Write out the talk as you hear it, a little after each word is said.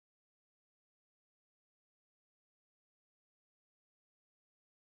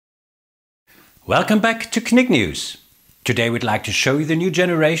Welcome back to CNIC News. Today we'd like to show you the new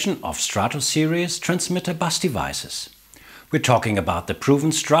generation of Stratos series transmitter bus devices. We're talking about the proven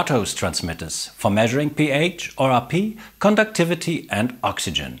Stratos transmitters for measuring pH, RP, conductivity and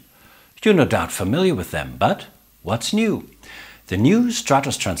oxygen. You're no doubt familiar with them, but what's new? The new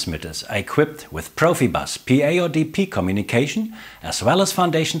Stratos transmitters are equipped with PROFIBUS PA or DP communication as well as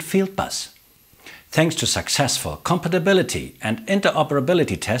FOUNDATION Fieldbus. Thanks to successful compatibility and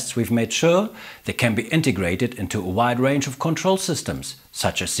interoperability tests, we've made sure they can be integrated into a wide range of control systems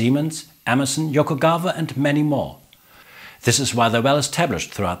such as Siemens, Amazon, Yokogawa and many more. This is why they're well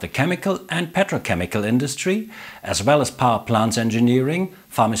established throughout the chemical and petrochemical industry, as well as power plants engineering,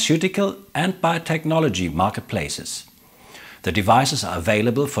 pharmaceutical and biotechnology marketplaces. The devices are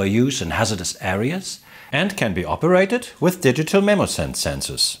available for use in hazardous areas and can be operated with digital MemoSense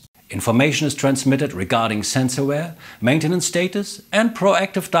sensors. Information is transmitted regarding sensor wear, maintenance status and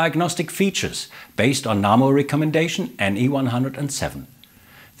proactive diagnostic features based on NAMUR recommendation NE 107.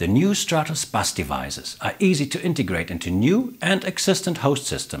 The new Stratos bus devices are easy to integrate into new and existing host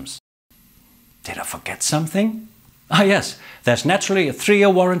systems. Did I forget something? Ah yes, there's naturally a 3-year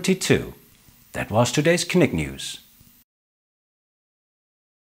warranty too. That was today's CNIC News.